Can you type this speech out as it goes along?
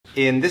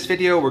In this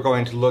video, we're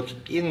going to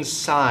look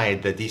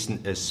inside the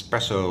decent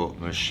espresso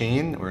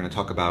machine. We're going to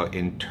talk about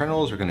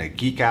internals. We're going to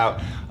geek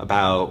out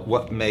about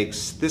what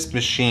makes this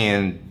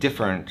machine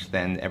different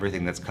than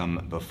everything that's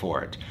come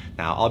before it.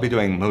 Now, I'll be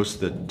doing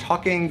most of the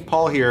talking.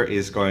 Paul here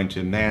is going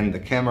to man the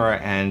camera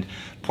and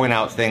point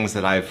out things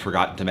that I've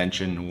forgotten to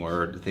mention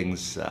or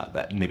things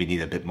that maybe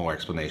need a bit more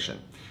explanation.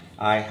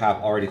 I have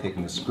already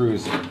taken the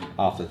screws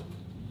off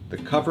the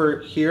cover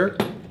here.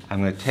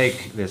 I'm going to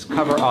take this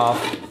cover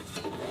off.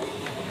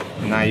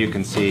 Now you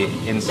can see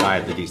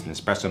inside the decent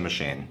espresso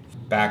machine.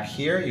 Back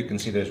here you can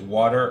see there's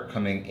water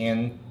coming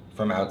in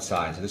from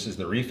outside. So this is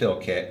the refill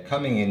kit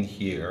coming in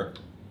here,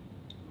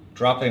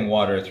 dropping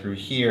water through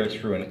here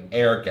through an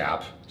air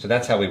gap. So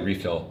that's how we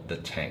refill the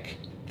tank.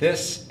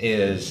 This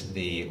is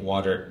the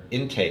water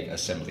intake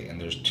assembly,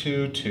 and there's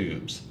two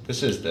tubes.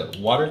 This is the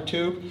water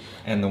tube,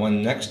 and the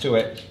one next to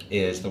it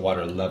is the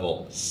water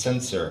level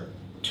sensor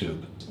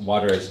tube.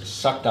 Water is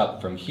sucked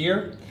up from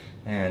here,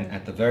 and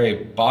at the very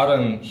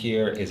bottom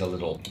here is a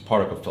little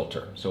particle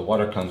filter. So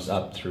water comes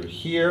up through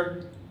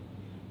here,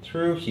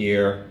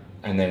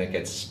 and then it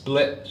gets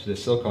split through the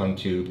silicone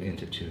tube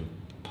into two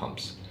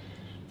pumps.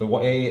 The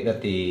way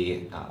that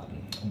the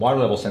water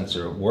level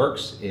sensor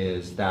works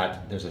is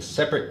that there's a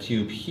separate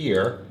tube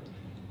here,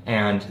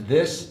 and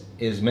this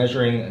is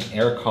measuring an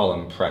air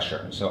column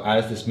pressure. So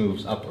as this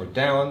moves up or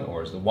down,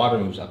 or as the water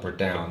moves up or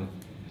down,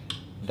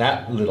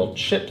 that little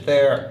chip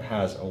there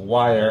has a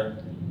wire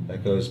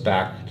that goes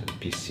back to the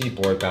PC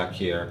board back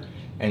here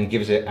and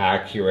gives it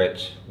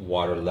accurate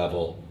water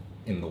level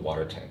in the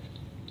water tank.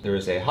 There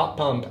is a hot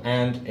pump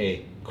and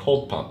a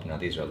cold pump. Now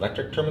these are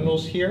electric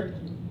terminals here,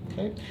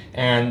 okay?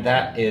 And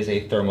that is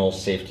a thermal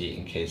safety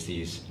in case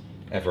these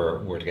ever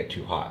were to get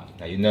too hot.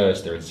 Now you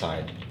notice they're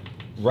inside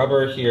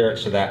rubber here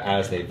so that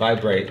as they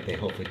vibrate, they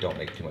hopefully don't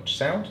make too much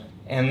sound.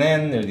 And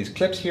then there are these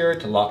clips here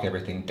to lock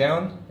everything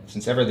down.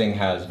 Since everything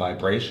has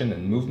vibration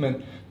and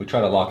movement, we try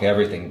to lock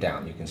everything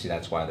down. You can see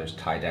that's why there's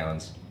tie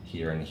downs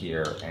here and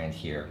here and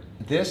here.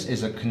 This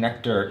is a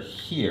connector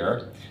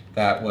here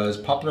that was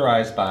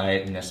popularized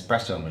by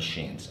Espresso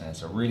machines. And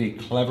it's a really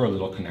clever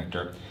little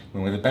connector.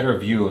 When we have a better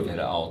view of it,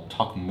 I'll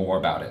talk more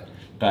about it.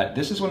 But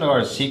this is one of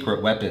our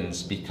secret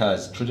weapons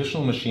because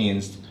traditional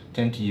machines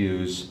tend to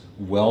use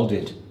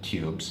welded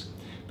tubes.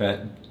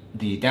 But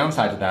the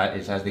downside of that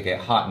is as they get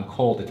hot and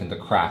cold, they tend to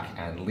crack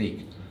and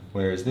leak.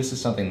 Whereas this is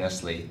something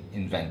Nestle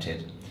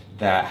invented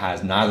that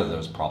has neither of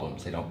those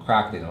problems. They don't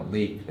crack, they don't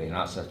leak, they're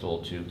not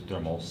susceptible to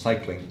thermal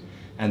cycling,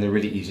 and they're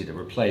really easy to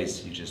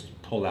replace. You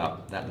just pull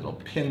out that little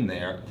pin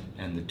there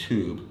and the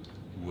tube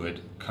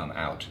would come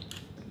out.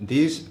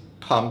 These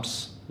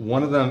pumps,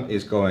 one of them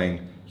is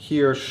going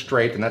here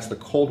straight, and that's the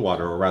cold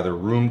water, or rather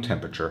room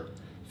temperature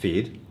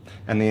feed.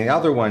 And the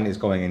other one is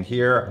going in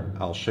here.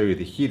 I'll show you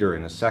the heater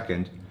in a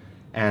second.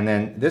 And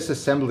then this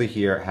assembly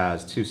here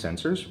has two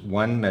sensors,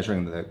 one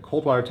measuring the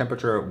cold water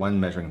temperature, one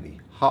measuring the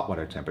hot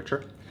water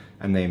temperature.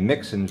 And they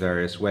mix in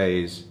various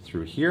ways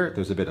through here.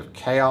 There's a bit of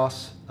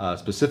chaos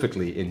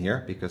specifically in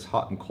here because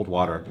hot and cold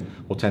water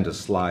will tend to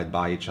slide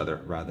by each other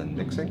rather than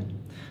mixing.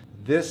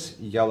 This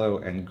yellow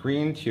and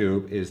green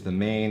tube is the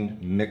main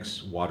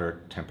mix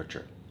water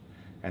temperature.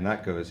 And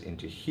that goes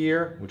into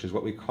here, which is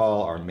what we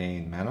call our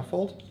main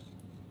manifold.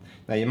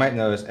 Now you might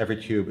notice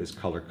every tube is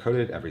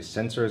color-coded, every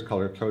sensor is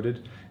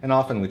color-coded, and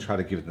often we try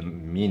to give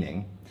them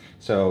meaning.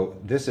 So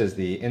this is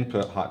the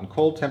input hot and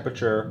cold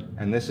temperature,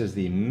 and this is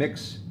the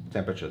mix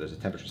temperature. There's a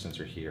temperature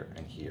sensor here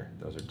and here.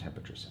 Those are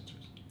temperature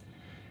sensors.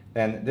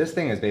 And this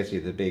thing is basically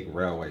the big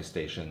railway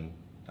station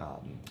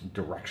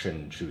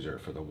direction chooser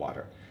for the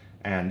water.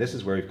 And this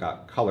is where we've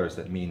got colors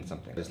that mean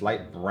something. This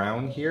light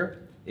brown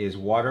here is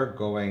water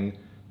going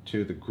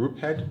to the group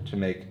head to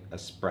make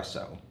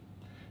espresso.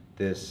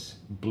 This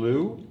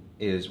blue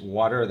is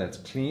water that's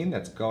clean,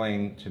 that's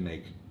going to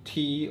make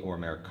tea or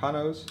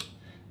Americanos.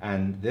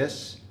 And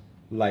this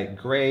light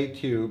gray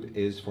tube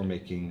is for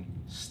making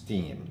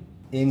steam.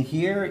 In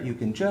here, you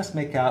can just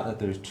make out that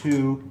there's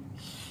two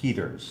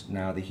heaters.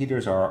 Now, the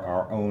heaters are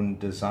our own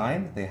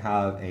design. They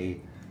have a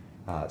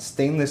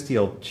stainless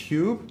steel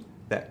tube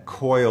that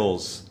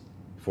coils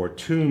for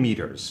 2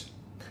 meters.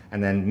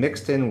 And then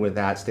mixed in with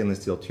that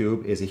stainless steel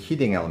tube is a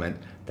heating element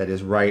that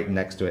is right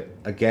next to it,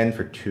 again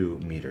for 2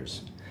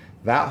 meters.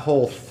 That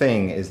whole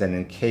thing is then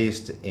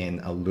encased in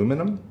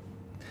aluminum,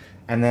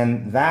 and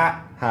then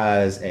that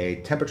has a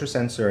temperature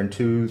sensor and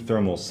 2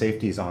 thermal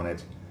safeties on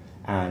it,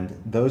 and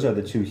those are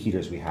the 2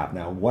 heaters we have.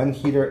 Now, one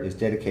heater is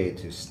dedicated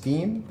to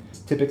steam. It's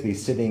typically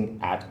sitting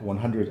at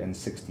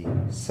 160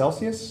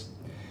 Celsius,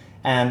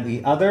 and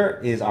the other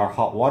is our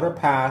hot water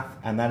path,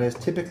 and that is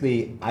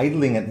typically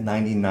idling at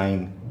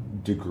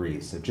 99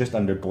 degrees, so just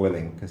under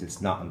boiling because it's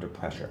not under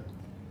pressure.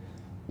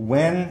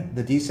 When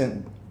the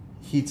decent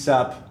heats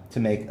up to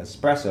make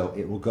espresso,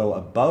 it will go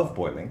above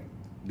boiling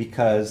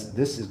because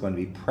this is going to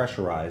be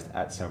pressurized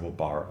at several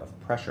bar of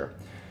pressure.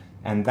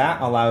 And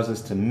that allows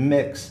us to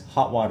mix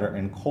hot water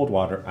and cold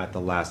water at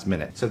the last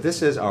minute. So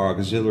this is our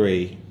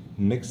auxiliary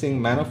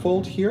mixing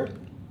manifold here.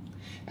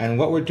 And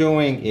what we're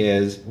doing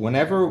is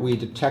whenever we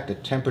detect a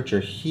temperature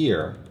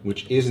here,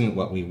 which isn't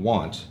what we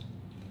want,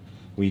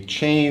 we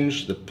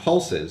change the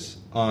pulses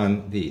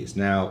on these.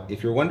 Now,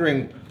 if you're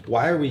wondering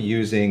why are we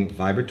using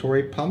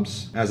vibratory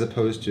pumps as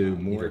opposed to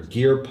more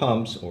gear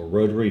pumps or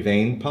rotary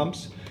vane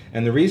pumps,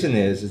 and the reason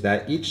is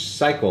that each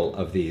cycle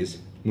of these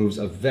moves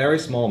a very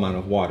small amount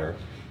of water,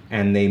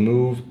 and they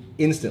move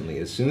instantly.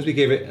 As soon as we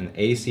give it an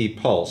AC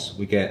pulse,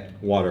 we get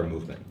water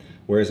movement.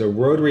 Whereas a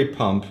rotary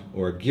pump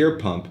or a gear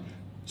pump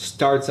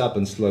starts up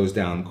and slows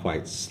down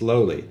quite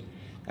slowly.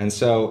 And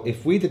so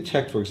if we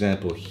detect, for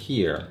example,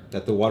 here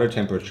that the water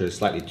temperature is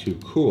slightly too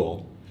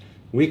cool,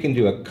 we can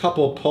do a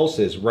couple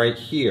pulses right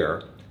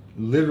here,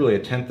 literally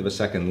 1/10 of a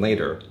second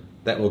later,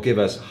 that will give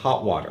us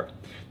hot water.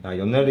 Now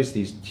you'll notice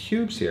these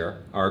tubes here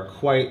are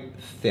quite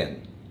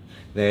thin.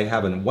 They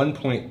have a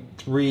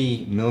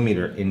 1.3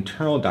 millimeter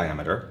internal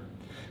diameter,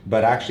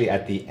 but actually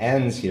at the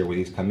ends here where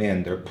these come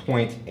in, they're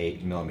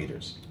 0.8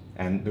 millimeters.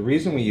 And the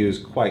reason we use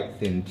quite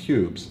thin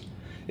tubes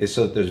is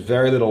so that there's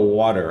very little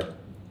water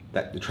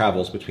that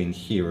travels between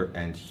here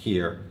and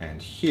here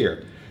and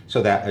here,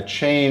 so that a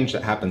change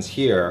that happens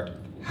here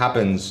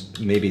happens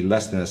maybe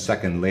less than a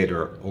second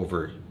later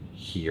over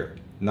here.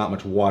 Not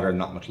much water,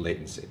 not much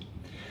latency.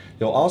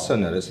 You'll also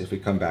notice, if we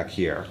come back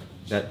here,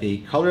 that the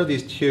color of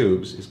these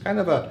tubes is kind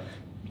of a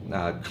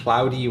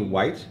cloudy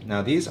white.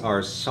 Now these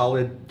are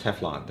solid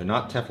Teflon. They're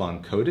not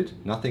Teflon coated.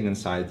 Nothing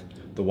inside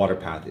the water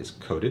path is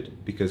coated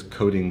because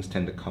coatings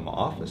tend to come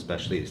off,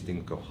 especially as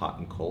things go hot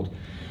and cold.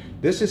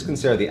 This is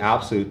considered the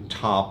absolute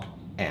top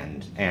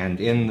end, and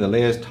in the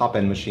latest top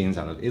end machines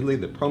out of Italy,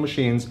 the Pro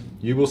machines,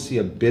 you will see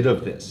a bit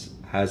of this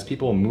as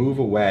people move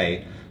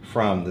away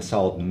from the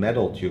solid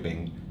metal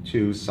tubing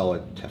to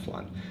solid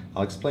Teflon.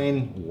 I'll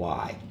explain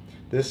why.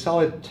 This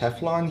solid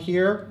Teflon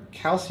here,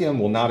 calcium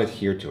will not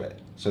adhere to it.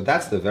 So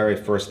that's the very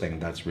first thing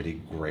that's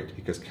really great,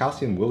 because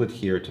calcium will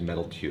adhere to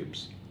metal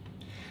tubes.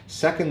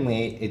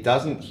 Secondly, it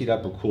doesn't heat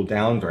up or cool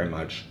down very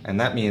much, and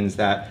that means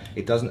that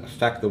it doesn't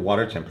affect the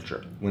water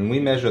temperature. When we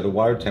measure the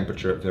water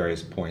temperature at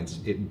various points,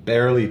 it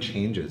barely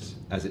changes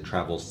as it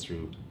travels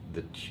through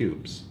the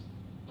tubes.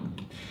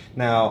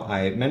 Now,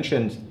 I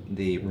mentioned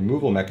the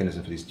removal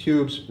mechanism for these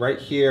tubes. Right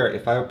here,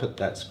 if I put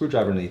that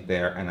screwdriver underneath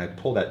there and I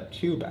pull that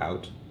tube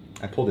out,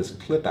 I pull this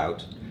clip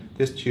out,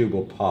 this tube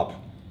will pop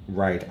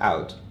right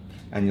out,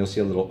 and you'll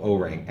see a little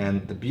O-ring.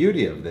 And the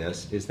beauty of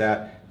this is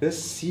that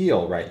this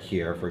seal right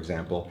here, for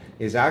example,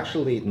 is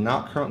actually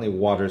not currently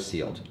water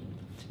sealed.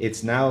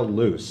 It's now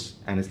loose,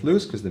 and it's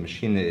loose because the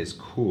machine is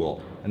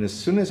cool. And as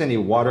soon as any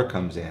water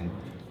comes in,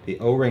 the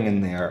O-ring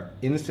in there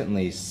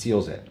instantly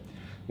seals it.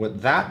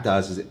 What that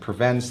does is it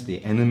prevents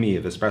the enemy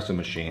of espresso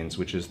machines,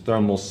 which is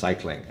thermal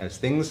cycling. As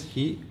things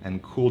heat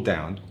and cool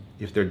down,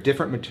 if they're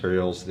different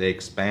materials, they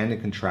expand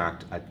and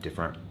contract at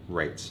different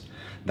rates.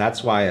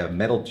 That's why a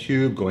metal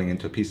tube going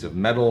into a piece of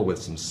metal with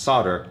some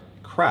solder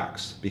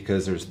cracks,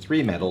 because there's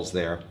 3 metals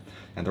there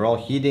and they're all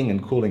heating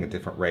and cooling at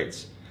different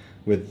rates.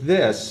 With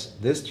this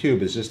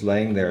tube is just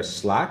laying there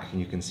slack, and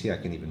you can see I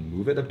can even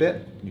move it a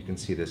bit. You can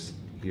see this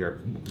here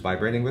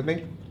vibrating with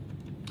me.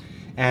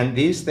 And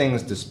these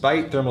things,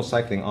 despite thermal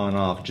cycling on and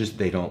off,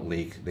 they don't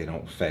leak, they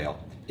don't fail.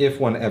 If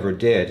one ever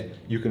did,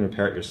 you can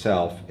repair it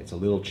yourself. It's a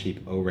little cheap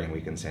O-ring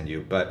we can send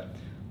you, but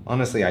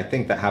honestly, I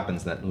think that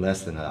happens at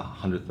less than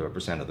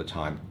 1/100% of the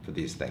time for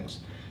these things.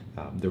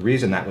 The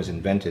reason that was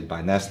invented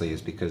by Nestle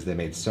is because they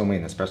made so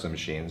many espresso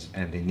machines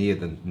and they needed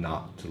them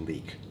not to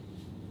leak.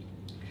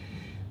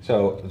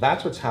 So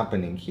that's what's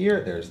happening here.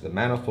 There's the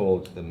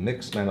manifold, the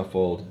mix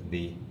manifold,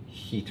 the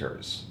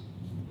heaters.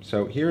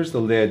 So here's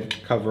the lid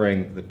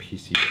covering the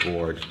PC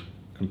board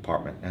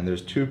compartment, and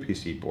there's 2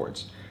 PC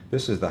boards.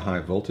 This is the high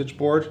voltage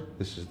board,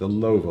 this is the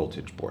low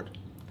voltage board.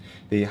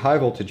 The high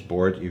voltage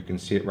board, you can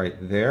see it right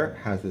there,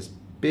 has this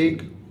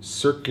big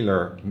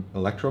circular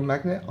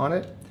electromagnet on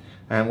it.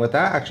 And what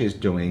that actually is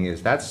doing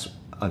is that's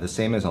the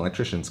same as an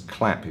electrician's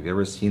clamp. Have you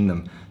ever seen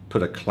them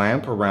put a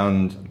clamp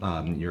around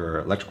your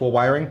electrical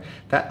wiring?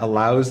 That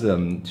allows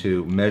them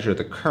to measure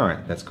the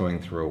current that's going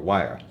through a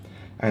wire.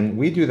 And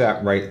we do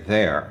that right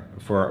there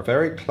for a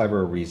very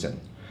clever reason,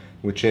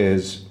 which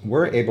is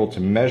we're able to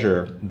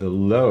measure the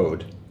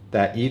load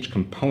that each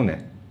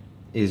component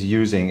is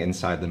using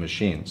inside the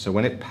machine. So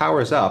when it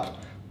powers up,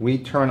 we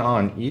turn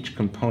on each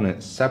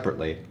component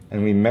separately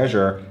and we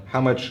measure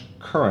how much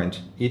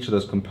current each of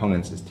those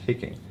components is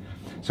taking.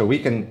 So we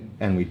can,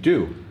 and we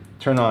do,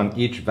 turn on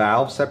each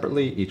valve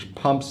separately, each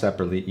pump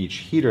separately, each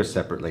heater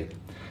separately.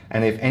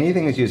 And if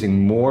anything is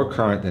using more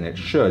current than it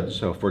should,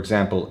 so for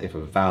example, if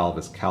a valve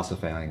is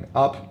calcifying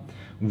up,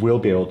 we'll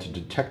be able to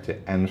detect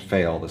it and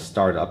fail the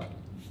startup.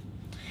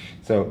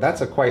 So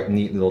that's a quite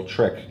neat little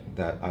trick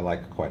that I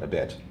like quite a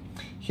bit.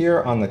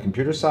 Here on the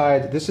computer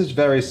side, this is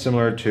very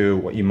similar to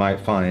what you might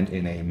find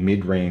in a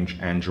mid-range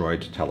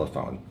Android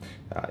telephone.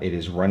 It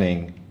is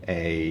running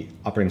an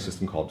operating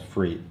system called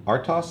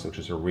FreeRTOS, which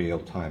is a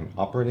real-time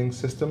operating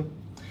system,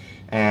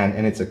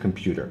 and it's a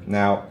computer.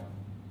 Now,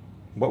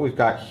 what we've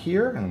got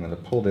here, and I'm going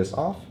to pull this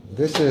off,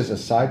 this is a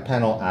side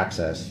panel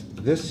access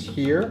This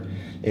here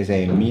is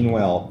a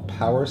Meanwell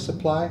power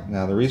supply.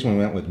 Now the reason we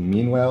went with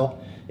Meanwell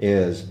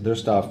is their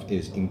stuff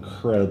is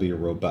incredibly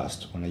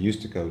robust. When I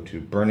used to go to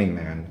Burning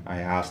Man, I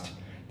asked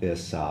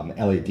this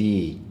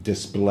LED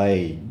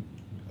display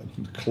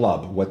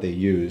club what they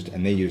used,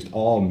 and they used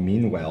all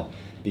Meanwell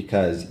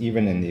because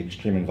even in the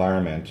extreme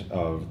environment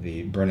of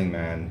the Burning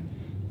Man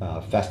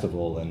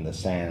festival and the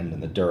sand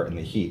and the dirt and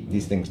the heat,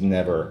 these things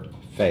never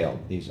fail.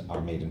 These are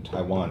made in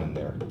Taiwan and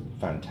they're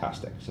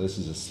fantastic. So this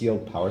is a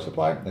sealed power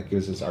supply that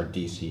gives us our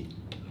DC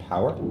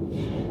power.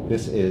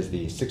 This is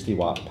the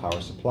 60-watt power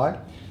supply.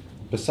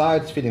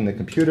 Besides feeding the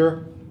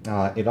computer,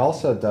 it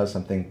also does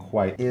something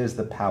is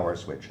the power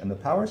switch. And the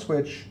power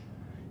switch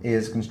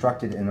is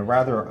constructed in a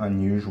rather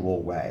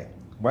unusual way.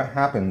 What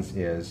happens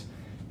is,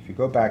 if you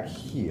go back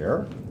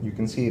here, you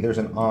can see there's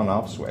an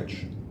on-off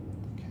switch.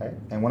 Okay?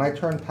 And when I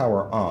turn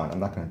power on, I'm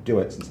not going to do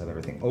it since I have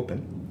everything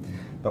open,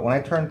 but when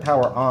I turn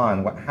power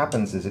on, what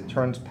happens is it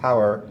turns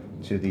power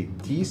to the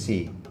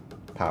DC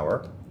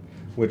power,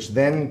 which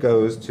then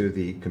goes to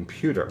the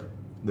computer.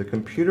 The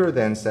computer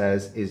then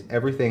says, is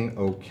everything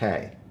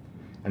okay?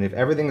 And if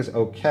everything is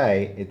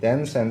okay, it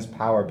then sends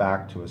power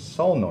back to a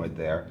solenoid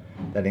there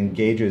that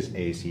engages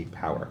AC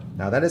power.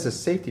 Now that is a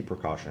safety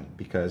precaution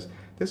because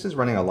this is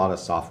running a lot of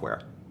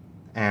software.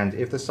 And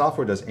if the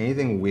software does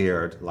anything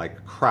weird,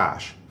 like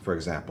crash, for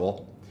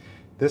example,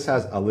 this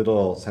has a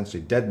little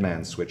essentially dead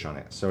man switch on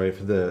it. So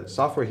if the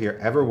software here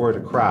ever were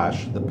to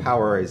crash, the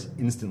power is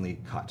instantly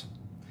cut.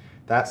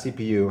 That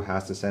CPU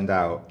has to send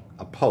out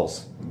a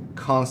pulse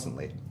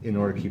constantly in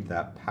order to keep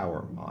that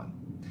power on.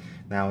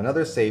 Now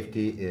another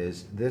safety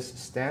is this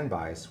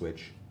standby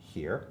switch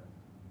here.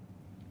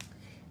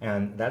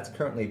 And that's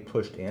currently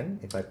pushed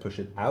in. If I push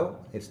it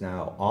out, it's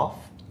now off.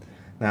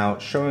 Now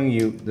showing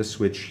you the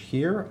switch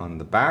here on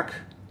the back.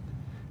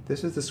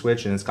 This is the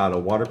switch and it's got a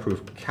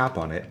waterproof cap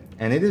on it.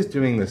 And it is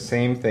doing the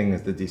same thing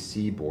as the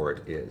DC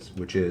board is,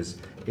 which is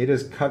it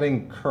is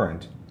cutting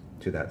current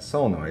to that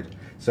solenoid.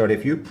 So that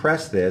if you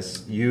press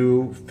this,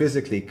 you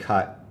physically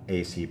cut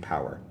AC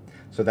power.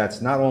 So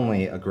that's not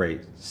only a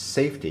great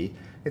safety,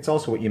 it's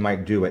also what you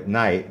might do at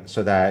night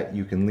so that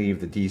you can leave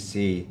the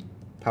DC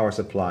power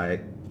supply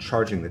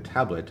charging the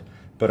tablet,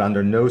 but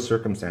under no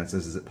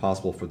circumstances is it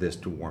possible for this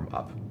to warm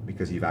up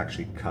because you've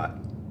actually cut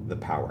the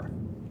power.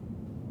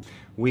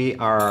 We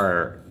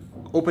are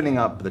opening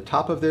up the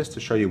top of this to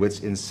show you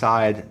what's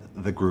inside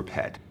the group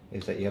head.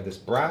 Is that you have this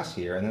brass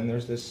here and then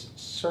there's this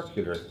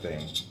circular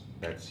thing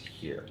that's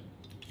here.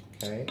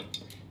 Okay.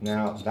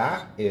 Now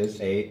that is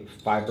a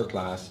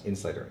fiberglass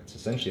insulator. It's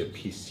essentially a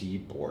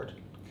PC board.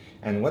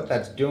 And what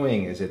that's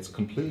doing is it's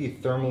completely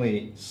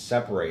thermally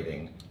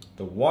separating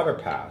the water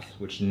path,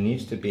 which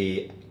needs to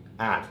be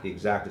at the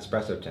exact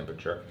espresso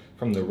temperature,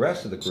 from the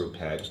rest of the group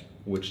head,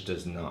 which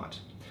does not.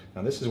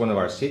 Now this is one of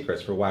our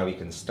secrets for why we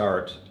can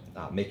start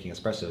making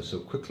espresso so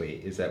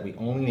quickly, is that we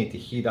only need to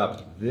heat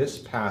up this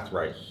path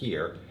right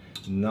here,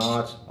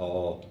 not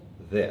all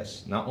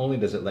this. Not only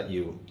does it let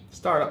you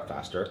start up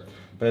faster,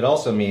 but it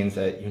also means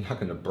that you're not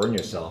going to burn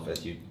yourself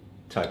as you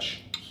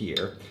touch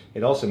here.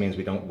 It also means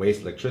we don't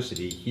waste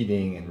electricity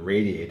heating and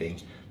radiating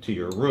to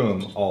your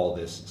room all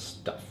this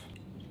stuff.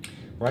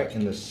 Right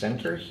in the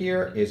center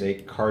here is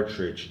a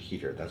cartridge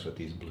heater. That's what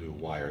these blue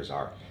wires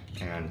are.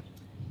 And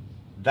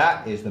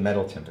that is the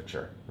metal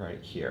temperature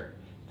right here.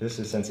 This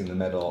is sensing the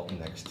metal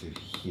next to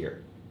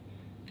here.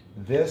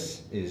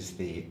 This is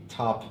the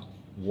top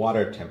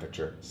water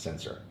temperature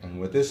sensor. And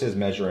what this is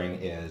measuring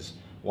is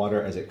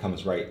water as it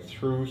comes right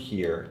through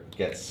here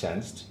gets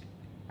sensed.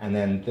 And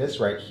then this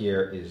right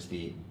here is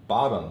the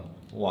bottom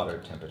water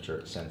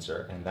temperature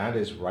sensor, and that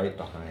is right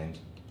behind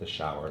the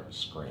shower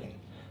screen.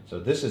 So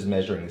this is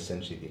measuring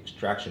essentially the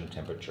extraction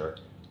temperature.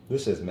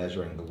 This is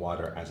measuring the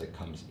water as it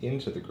comes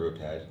into the group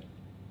head.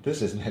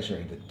 This is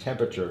measuring the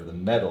temperature of the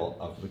metal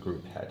of the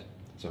group head.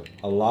 So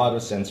a lot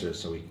of sensors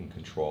so we can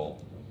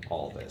control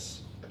all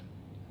this.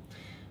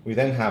 We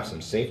then have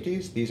some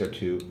safeties. These are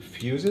two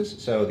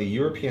fuses. So the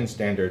European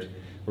standard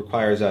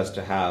requires us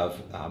to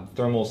have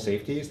thermal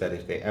safeties that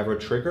if they ever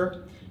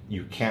trigger,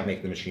 you can't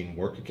make the machine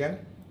work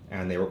again.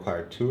 And they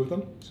require 2 of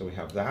them, so we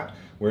have that.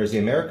 Whereas the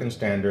American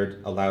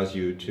standard allows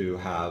you to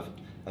have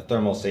a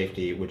thermal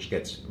safety which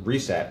gets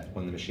reset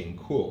when the machine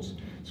cools.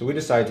 So we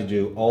decided to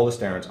do all the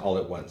standards all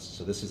at once.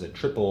 So this is a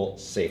triple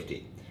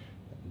safety.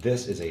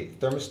 This is a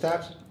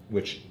thermostat,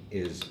 which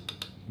is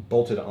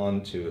bolted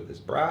onto this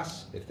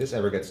brass. If this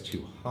ever gets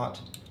too hot,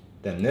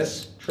 then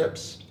this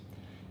trips.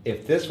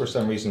 If this for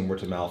some reason were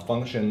to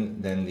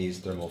malfunction, then these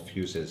thermal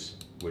fuses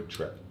would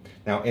trip.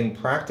 Now in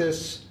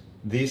practice,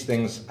 these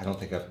things I don't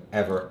think have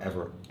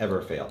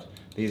ever failed.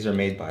 These are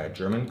made by a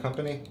German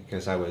company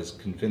because I was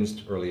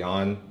convinced early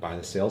on by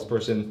the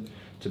salesperson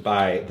to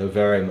buy the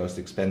very most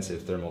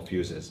expensive thermal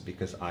fuses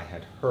because I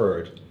had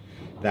heard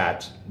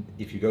that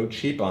if you go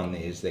cheap on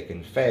these, they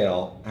can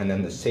fail, and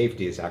then the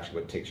safety is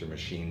actually what takes your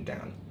machine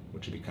down,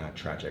 which would be kind of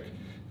tragic.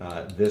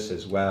 This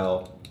as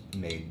well,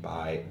 made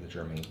by the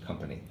German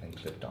company and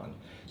clipped on.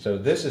 So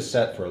this is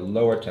set for a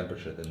lower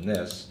temperature than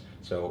this,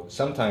 So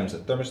sometimes the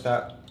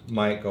thermostat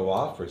might go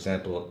off. For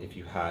example, if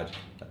you had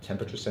a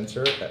temperature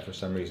sensor that for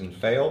some reason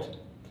failed,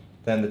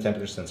 then the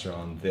temperature sensor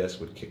on this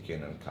would kick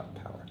in and cut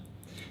power.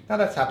 Now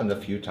that's happened a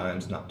few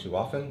times, not too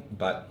often,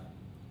 but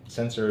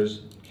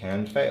sensors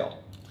can fail.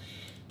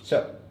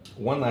 So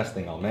one last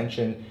thing I'll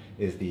mention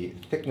is the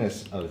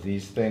thickness of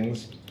these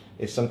things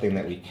is something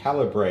that we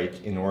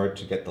calibrate in order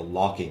to get the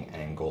locking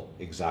angle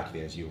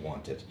exactly as you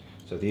want it.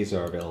 So these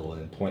are available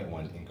in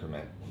 0.1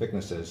 increment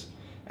thicknesses,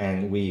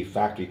 and we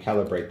factory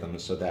calibrate them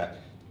so that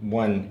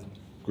one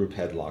group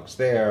head locks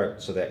there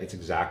so that it's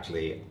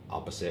exactly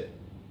opposite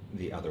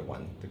the other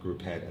one. The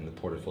group head and the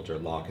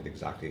portafilter lock at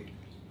exactly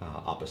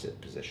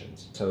opposite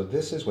positions. So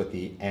this is what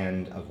the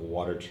end of a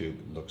water tube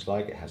looks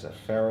like. It has a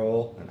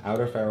ferrule, an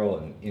outer ferrule,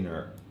 and an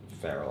inner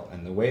ferrule.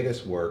 And the way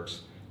this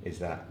works is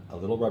that a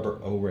little rubber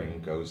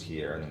O-ring goes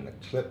here and then the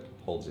clip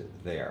holds it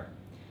there.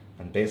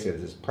 And basically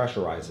as this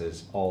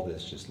pressurizes, all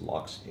this just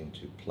locks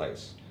into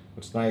place.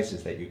 What's nice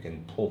is that you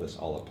can pull this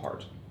all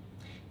apart.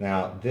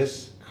 Now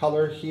this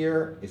color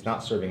here is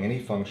not serving any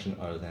function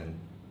other than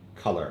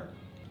color.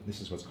 This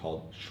is what's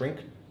called shrink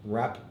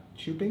wrap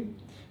tubing,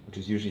 which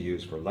is usually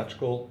used for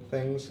electrical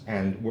things,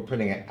 and we're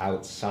putting it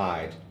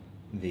outside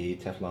the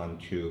Teflon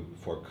tube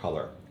for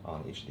color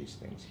on each of these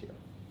things here.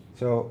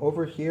 So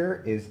over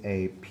here is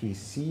a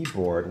PC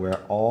board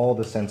where all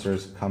the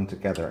sensors come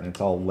together, and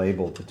it's all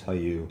labeled to tell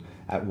you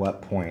at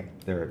what point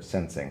they're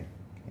sensing.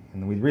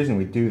 And the reason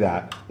we do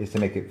that is to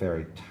make it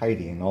very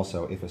tidy, and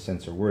also if a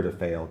sensor were to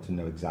fail, to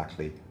know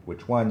exactly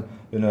which one.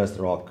 You'll notice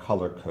they're all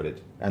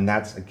color-coded. And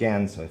that's,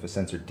 again, so if a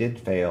sensor did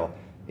fail,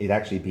 it'd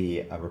actually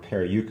be a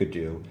repair you could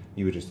do.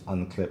 You would just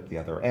unclip the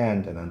other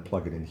end and then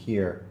plug it in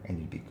here, and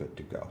you'd be good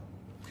to go.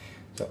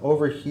 So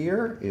over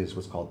here is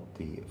what's called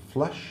the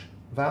flush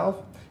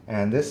valve,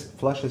 and this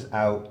flushes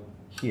out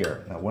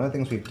here. Now, one of the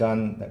things we've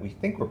done that we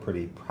think we're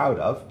pretty proud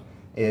of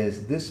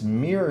is this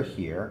mirror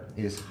here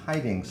is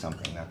hiding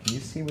something. Now, can you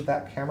see with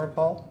that camera,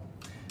 Paul?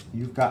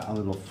 You've got a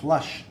little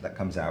flush that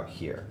comes out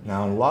here.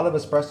 Now, in a lot of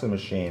espresso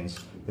machines,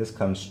 this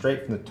comes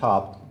straight from the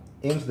top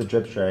into the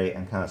drip tray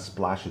and kind of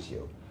splashes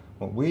you.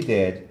 What we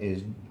did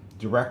is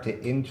direct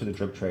it into the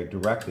drip tray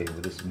directly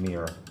with this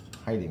mirror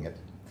hiding it.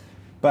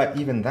 But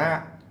even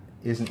that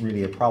isn't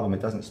really a problem.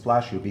 It doesn't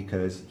splash you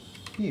because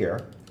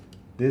here,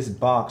 this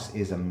box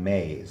is a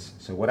maze.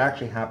 So what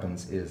actually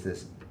happens is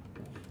this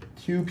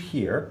tube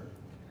here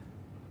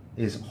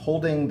is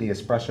holding the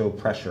espresso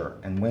pressure,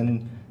 and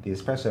when the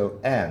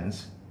espresso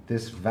ends,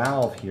 this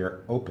valve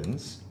here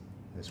opens,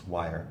 this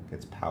wire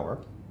gets power,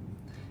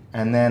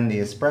 and then the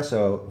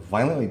espresso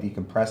violently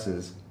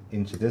decompresses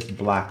into this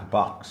black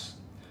box,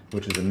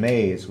 which is a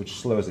maze, which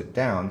slows it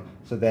down,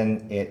 so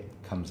then it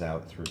comes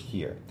out through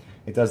here.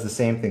 It does the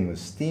same thing with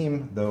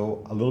steam,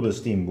 though a little bit of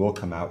steam will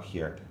come out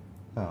here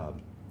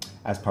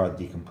as part of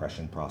the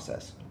decompression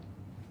process.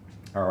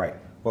 All right,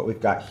 what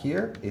we've got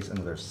here is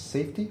another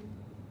safety.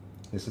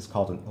 This is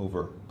called an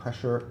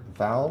overpressure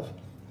valve.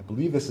 I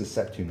believe this is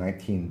set to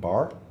 19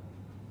 bar.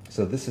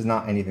 So this is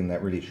not anything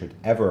that really should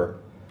ever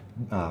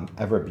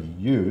be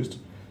used.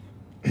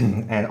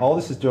 And all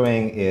this is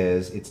doing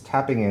is it's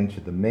tapping into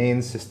the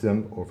main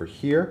system over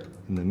here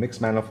in the mix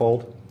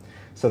manifold,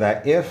 so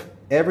that if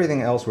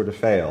everything else were to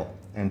fail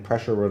and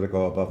pressure were to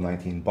go above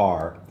 19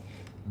 bar,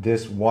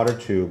 this water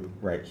tube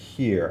right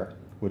here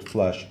would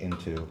flush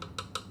into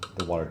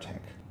the water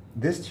tank.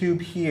 This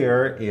tube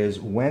here is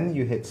when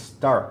you hit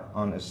start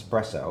on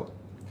espresso,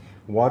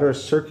 water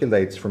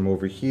circulates from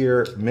over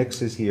here,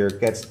 mixes here,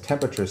 gets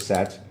temperature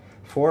set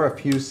for a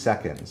few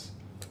seconds.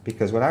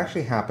 Because what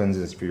actually happens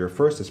is for your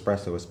first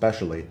espresso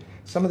especially,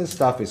 some of this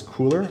stuff is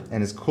cooler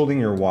and is cooling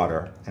your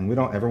water, and we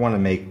don't ever want to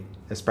make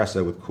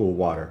espresso with cool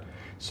water.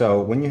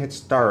 So when you hit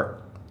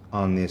start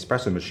on the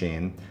espresso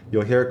machine,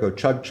 you'll hear it go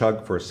chug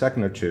chug for a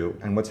second or two,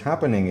 and what's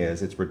happening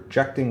is it's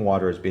rejecting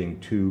water as being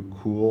too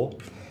cool,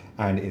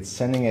 and it's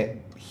sending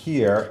it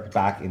here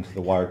back into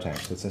the water tank.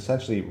 So it's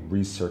essentially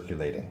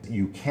recirculating.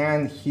 You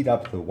can heat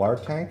up the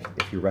water tank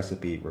if your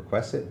recipe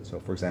requests it. So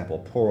for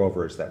example, pour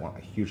overs that want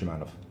a huge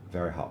amount of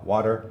very hot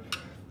water.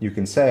 You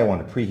can say I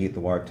want to preheat the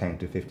water tank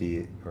to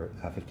 50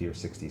 or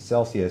 60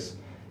 Celsius.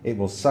 It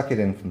will suck it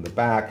in from the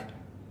back,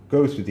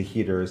 go through the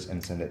heaters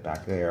and send it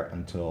back there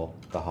until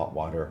the hot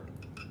water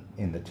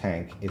in the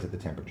tank is at the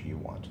temperature you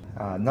want.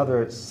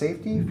 Another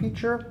safety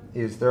feature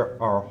is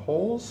there are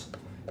holes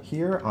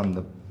here on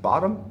the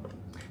bottom,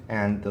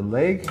 and the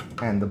leg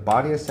and the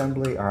body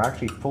assembly are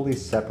actually fully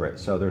separate.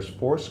 So there's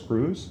 4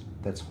 screws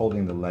that's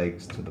holding the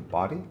legs to the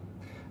body,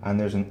 and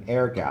there's an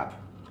air gap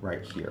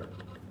right here.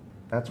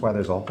 That's why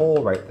there's a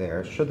hole right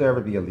there. Should there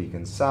ever be a leak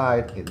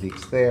inside, it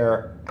leaks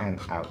there and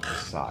out the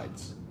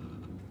sides.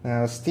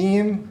 Now,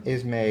 steam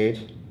is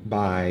made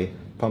by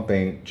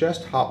pumping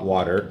just hot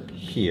water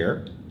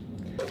here,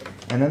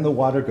 and then the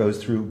water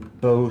goes through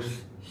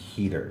both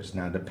heaters.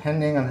 Now,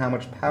 depending on how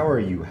much power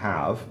you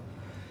have,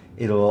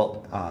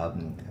 it'll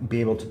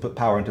be able to put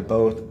power into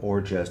both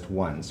or just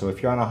one. So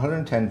if you're on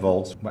 110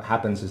 volts, what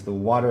happens is the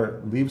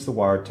water leaves the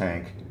water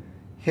tank,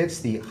 hits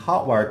the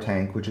hot water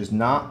tank, which is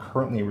not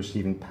currently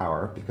receiving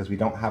power because we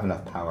don't have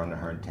enough power on the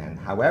 110.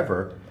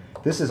 However,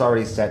 this is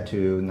already set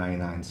to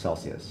 99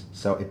 Celsius.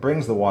 So it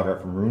brings the water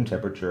from room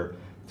temperature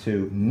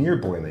to near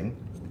boiling,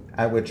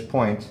 at which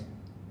point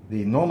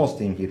the normal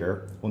steam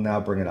heater will now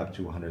bring it up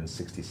to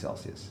 160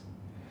 Celsius.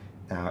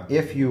 Now,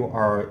 if you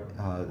are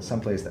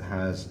someplace that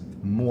has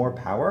more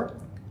power,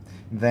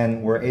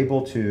 then we're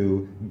able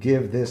to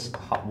give this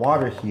hot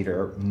water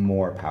heater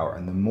more power.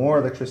 And the more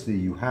electricity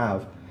you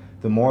have,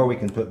 the more we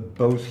can put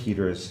both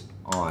heaters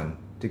on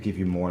to give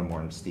you more and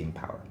more steam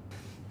power.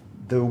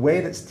 The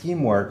way that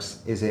steam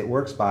works is it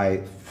works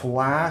by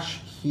flash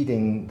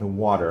heating the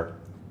water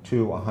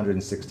to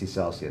 160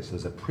 Celsius.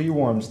 There's a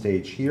pre-warm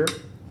stage here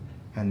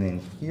and then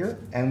here.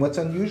 And what's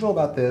unusual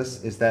about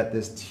this is that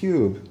this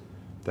tube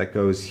that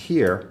goes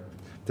here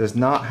does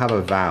not have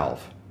a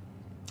valve.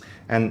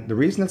 And the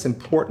reason it's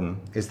important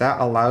is that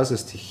allows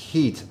us to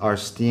heat our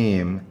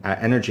steam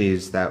at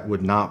energies that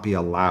would not be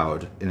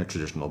allowed in a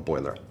traditional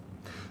boiler.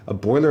 A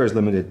boiler is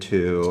limited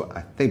to,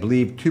 I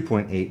believe,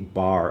 2.8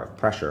 bar of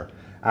pressure,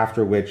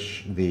 after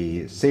which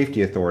the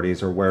safety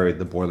authorities are worried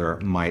the boiler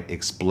might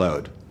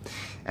explode.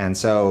 And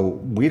so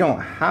we don't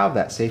have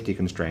that safety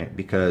constraint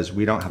because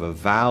we don't have a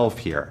valve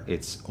here.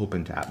 It's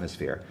open to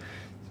atmosphere.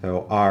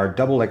 So our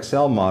double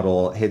XL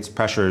model hits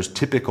pressures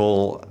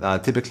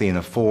typically in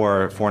a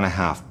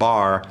 4.5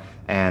 bar,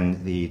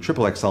 and the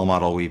triple XL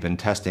model we've been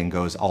testing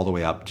goes all the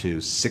way up to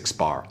 6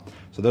 bar.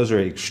 So those are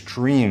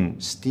extreme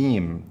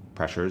steam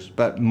pressures,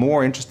 but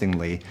more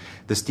interestingly,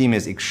 the steam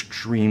is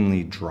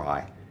extremely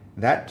dry.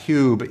 That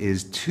tube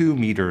is 2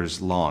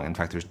 meters long. In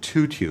fact, there's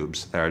 2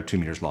 tubes that are 2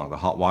 meters long, the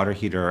hot water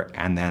heater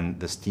and then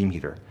the steam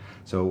heater.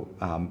 So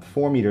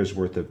 4 meters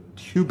worth of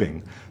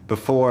tubing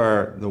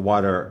before the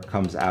water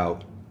comes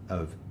out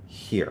of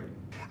here.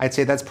 I'd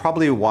say that's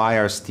probably why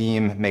our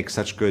steam makes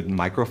such good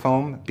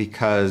microfoam,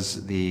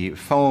 because the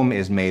foam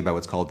is made by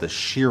what's called the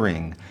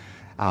shearing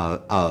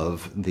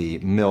of the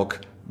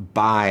milk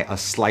by a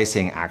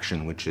slicing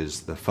action, which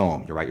is the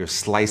foam. You're right, you're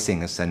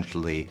slicing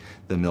essentially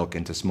the milk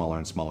into smaller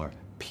and smaller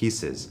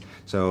pieces.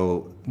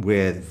 So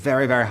with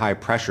very, very high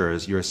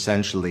pressures, you're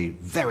essentially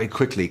very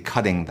quickly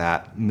cutting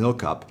that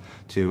milk up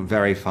to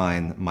very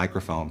fine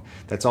microfoam.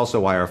 That's also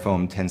why our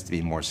foam tends to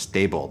be more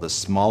stable. The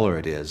smaller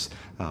it is,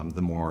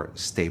 the more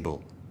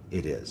stable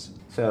it is.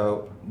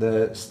 So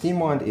the steam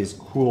wand is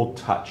cool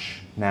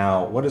touch.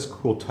 Now, what does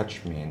cool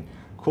touch mean?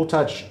 Cool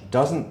touch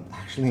doesn't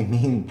actually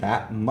mean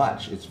that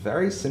much. It's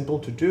very simple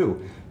to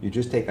do. You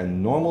just take a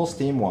normal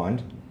steam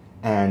wand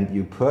and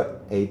you put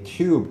a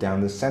tube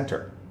down the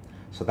center.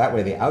 So that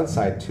way the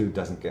outside tube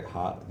doesn't get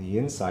hot. The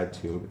inside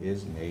tube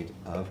is made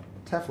of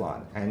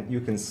Teflon. And you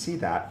can see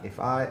that if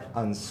I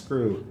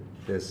unscrew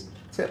this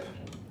tip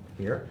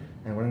here,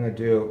 and what I'm going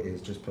to do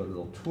is just put a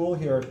little tool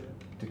here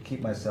to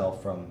keep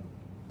myself from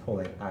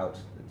pulling out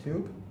the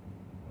tube.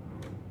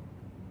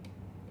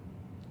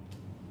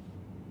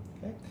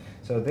 Okay.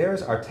 So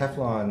there's our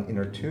Teflon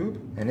inner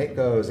tube, and it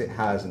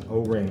has an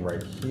O-ring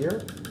right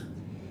here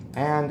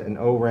and an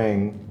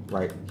O-ring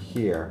right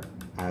here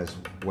as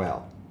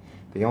well.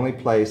 The only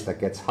place that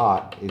gets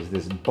hot is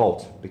this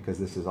bolt, because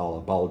this is all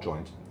a ball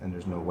joint and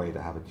there's no way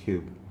to have a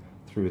tube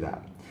through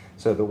that.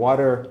 So the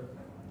water,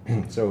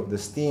 so the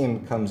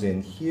steam comes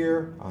in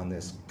here on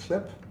this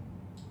clip,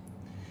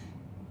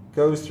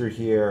 goes through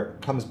here,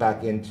 comes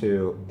back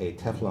into a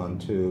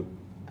Teflon tube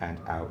and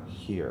out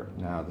here.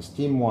 Now the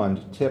steam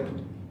wand tip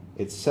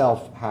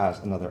itself has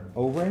another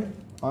O-ring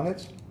on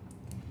it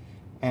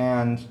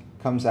and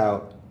comes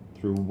out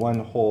through 1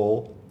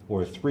 hole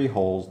or 3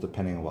 holes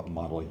depending on what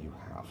model you have.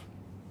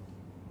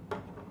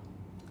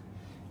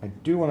 I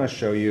do want to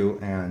show you,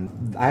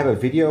 and I have a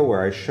video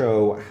where I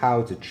show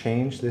how to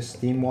change this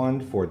steam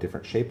wand for a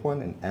different shape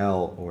one, an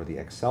L or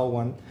the XL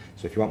one,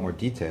 so if you want more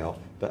detail.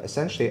 But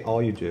essentially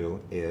all you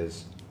do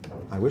is,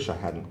 I wish I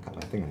hadn't cut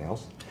my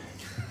fingernails.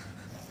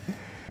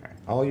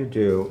 All you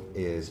do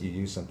is you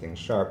use something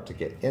sharp to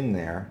get in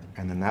there,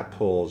 and then that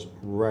pulls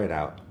right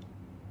out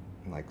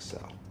like so.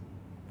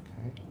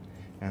 Okay?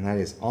 And that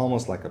is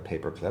almost like a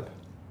paper clip.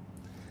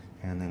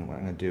 And then what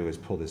I'm going to do is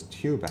pull this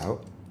tube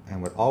out,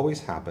 and what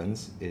always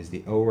happens is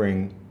the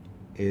O-ring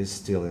is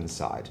still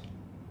inside.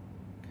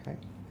 Okay?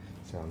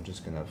 So I'm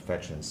just going to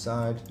fetch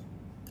inside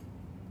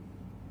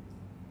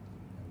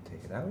and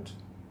take it out.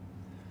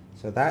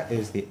 So that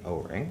is the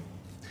O-ring.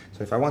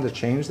 So if I want to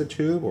change the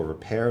tube or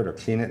repair it or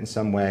clean it in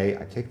some way,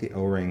 I take the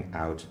O-ring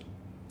out,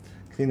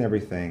 clean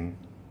everything,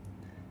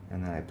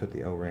 and then I put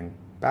the O-ring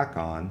back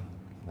on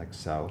like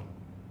so.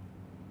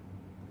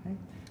 Okay?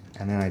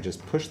 And then I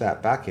just push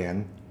that back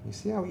in. You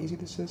see how easy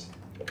this is?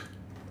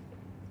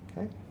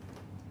 Okay.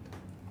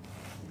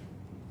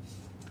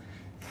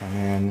 And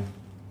then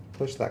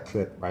push that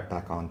clip right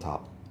back on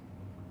top.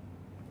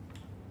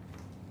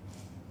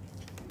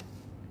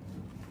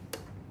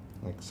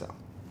 Like so.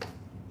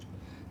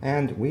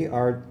 And we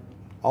are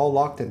all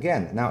locked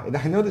again. Now,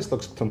 I know this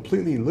looks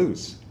completely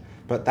loose,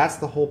 But that's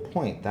the whole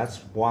point.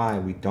 That's why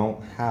we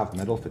don't have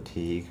metal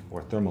fatigue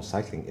or thermal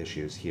cycling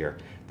issues here.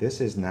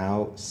 This is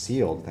now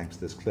sealed thanks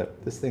to this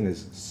clip. This thing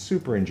is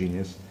super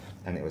ingenious,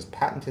 and it was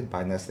patented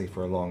by Nestle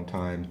for a long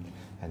time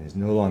and is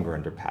no longer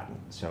under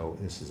patent. So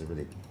this is a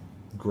really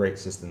great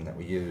system that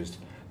we used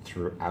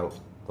throughout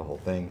the whole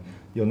thing.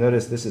 You'll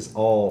notice this is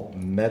all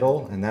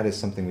metal, and that is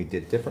something we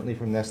did differently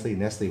from Nestle.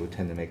 Nestle would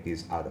tend to make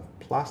these out of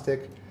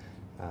plastic.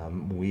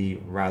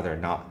 We rather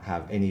not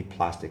have any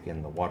plastic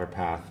in the water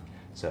path,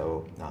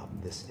 so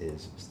this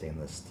is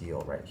stainless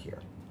steel right here.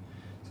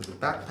 So the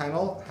back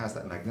panel has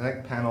that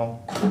magnetic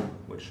panel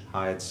which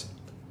hides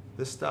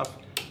this stuff.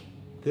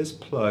 This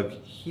plug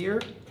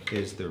here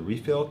is the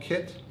refill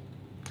kit.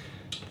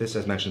 This,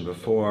 as mentioned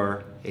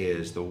before,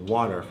 is the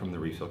water from the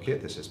refill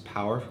kit. This is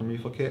power from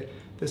refill kit.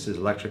 This is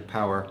electric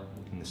power,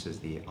 and this is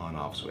the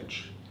on-off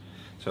switch.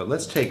 So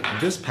let's take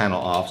this panel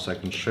off so I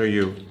can show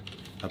you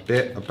a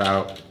bit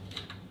about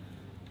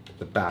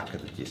the back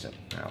of the decent.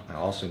 Now, I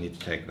also need to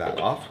take that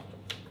off.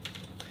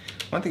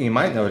 One thing you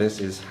might notice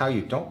is how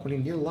you don't really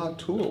need a lot of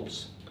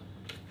tools.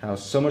 How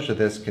so much of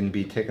this can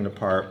be taken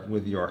apart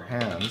with your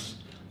hands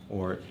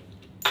or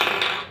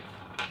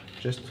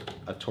just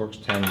a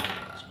Torx 10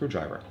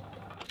 screwdriver.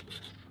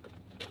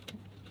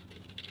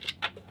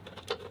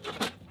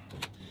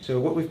 So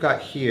what we've got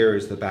here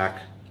is the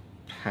back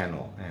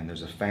panel, and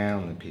there's a fan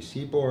on the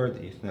PC board,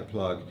 the Ethernet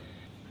plug.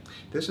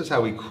 This is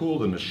how we cool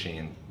the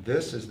machine.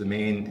 This is the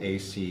main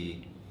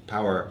AC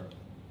power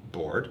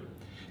board,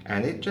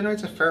 and it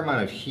generates a fair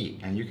amount of heat,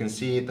 and you can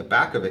see the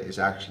back of it is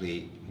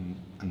actually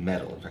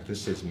metal. In fact,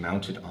 this is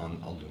mounted on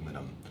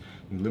aluminum.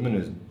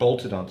 Aluminum is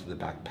bolted onto the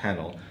back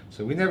panel,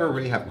 so we never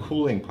really have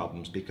cooling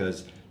problems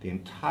because the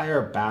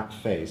entire back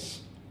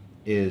face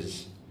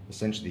is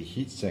essentially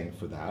heat sink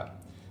for that.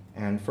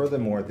 And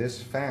furthermore,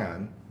 this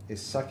fan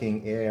is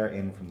sucking air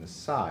in from the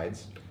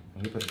sides,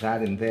 and we put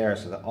that in there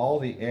so that all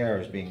the air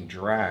is being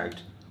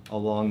dragged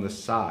along the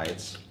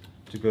sides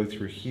to go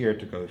through here,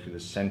 to go through the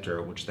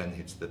center, which then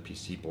hits the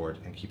PC board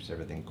and keeps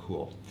everything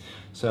cool.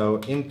 So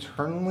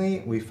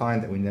internally, we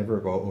find that we never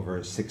go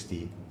over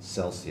 60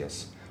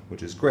 Celsius,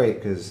 which is great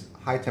because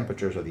high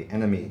temperatures are the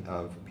enemy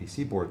of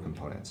PC board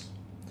components.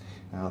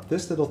 Now,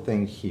 this little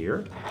thing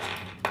here,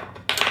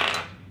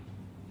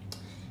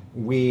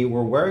 we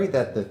were worried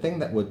that the thing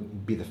that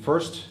would be the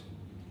first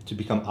to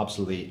become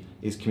obsolete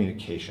is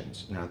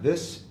communications. Now,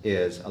 this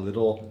is a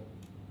little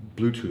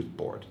Bluetooth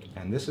board,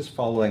 and this is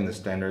following the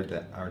standard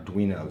that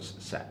Arduino's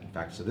set. In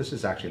fact, so this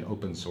is actually an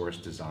open source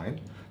design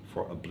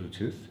for a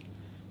Bluetooth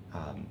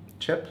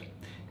chip,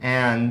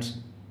 and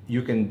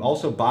you can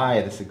also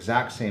buy this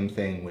exact same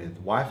thing with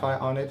Wi-Fi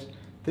on it.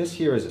 This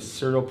here is a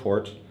serial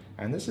port,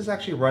 and this is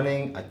actually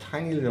running a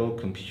tiny little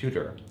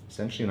computer,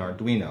 essentially an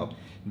Arduino,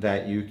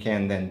 that you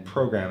can then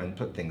program and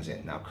put things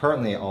in. Now,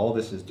 currently all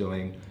this is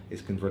doing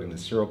is converting the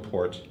serial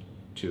port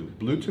to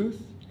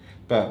Bluetooth,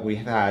 but we've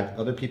had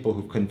other people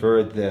who've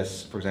converted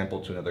this, for example,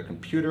 to another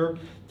computer,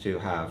 to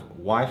have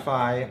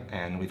Wi-Fi,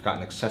 and we've got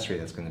an accessory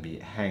that's going to be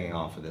hanging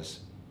off of this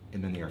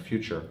in the near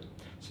future,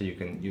 so you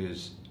can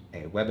use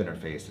a web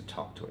interface to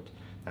talk to it.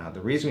 Now,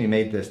 the reason we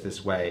made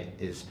this way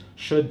is,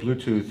 should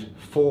Bluetooth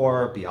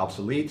 4 be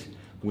obsolete,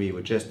 we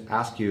would just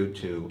ask you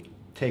to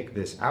take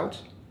this out,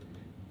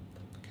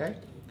 okay?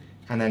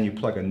 And then you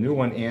plug a new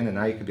one in, and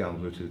now you could be on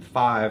Bluetooth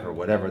 5 or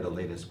whatever the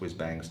latest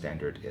whiz-bang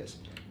standard is.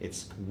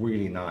 It's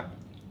really not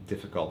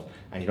difficult,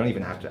 and you don't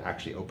even have to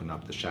actually open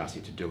up the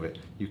chassis to do it.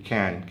 You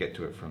can get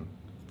to it from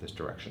this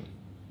direction.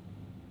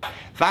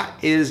 That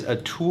is a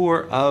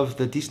tour of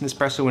the Decent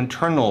Espresso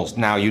internals.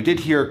 Now, you did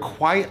hear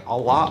quite a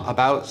lot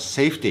about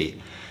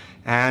safety.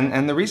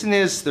 And the reason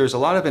is there's a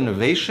lot of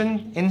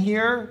innovation in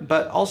here,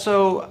 but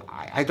also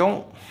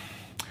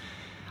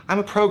I'm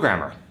a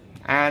programmer,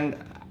 and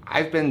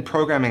I've been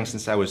programming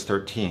since I was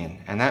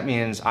 13, and that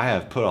means I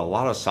have put a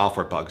lot of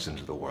software bugs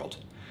into the world.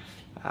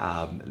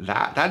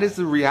 That is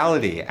the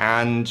reality,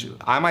 and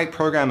I might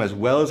program as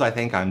well as I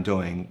think I'm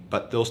doing,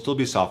 but there'll still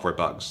be software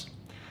bugs.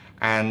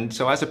 And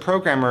so as a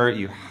programmer,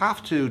 you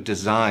have to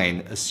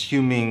design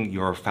assuming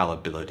your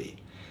fallibility.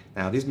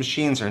 Now, these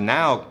machines are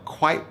now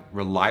quite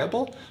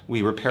reliable.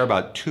 We repair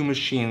about 2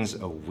 machines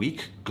a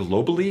week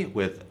globally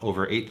with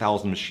over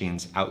 8,000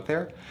 machines out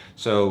there.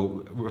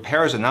 So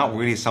repairs are not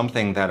really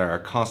something that are a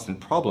constant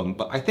problem,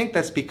 but I think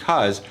that's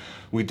because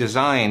we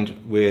designed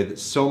with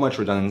so much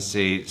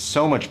redundancy,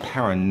 so much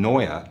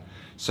paranoia,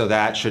 so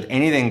that should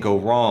anything go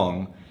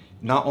wrong,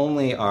 not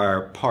only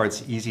are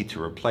parts easy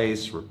to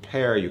replace,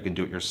 repair, you can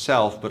do it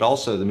yourself, but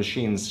also the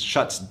machine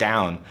shuts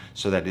down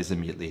so that it is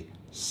immediately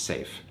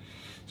safe.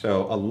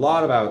 So a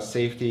lot about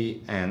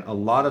safety and a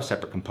lot of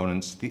separate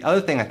components. The other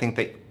thing I think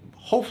that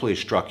hopefully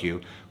struck you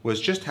was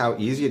just how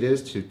easy it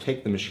is to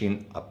take the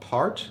machine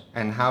apart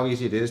and how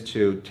easy it is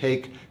to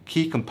take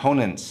key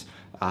components,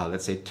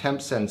 let's say temp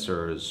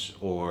sensors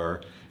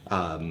or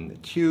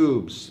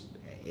tubes.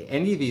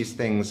 Any of these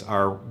things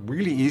are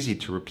really easy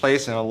to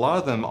replace, and a lot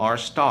of them are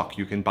stock.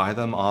 You can buy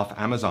them off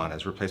Amazon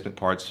as replacement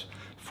parts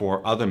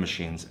for other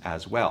machines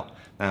as well.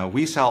 Now,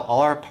 we sell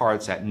all our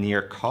parts at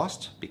near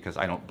cost because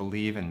I don't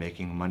believe in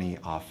making money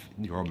off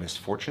your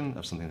misfortune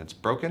of something that's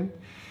broken.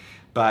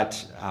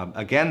 But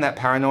again, that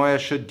paranoia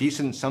should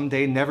decent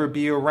someday never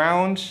be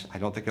around. I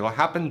don't think it'll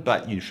happen,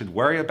 but you should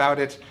worry about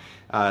it.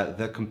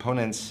 The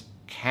components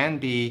can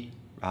be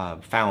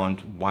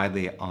found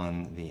widely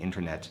on the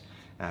internet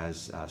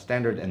as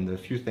standard, and the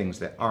few things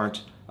that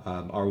aren't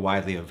are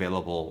widely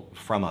available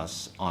from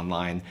us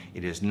online.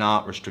 It is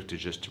not restricted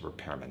just to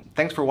repairmen.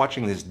 Thanks for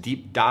watching this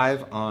deep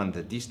dive on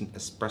the Decent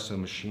Espresso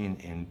machine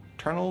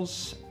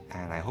internals,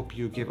 and I hope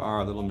you give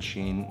our little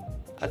machine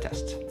a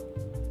test.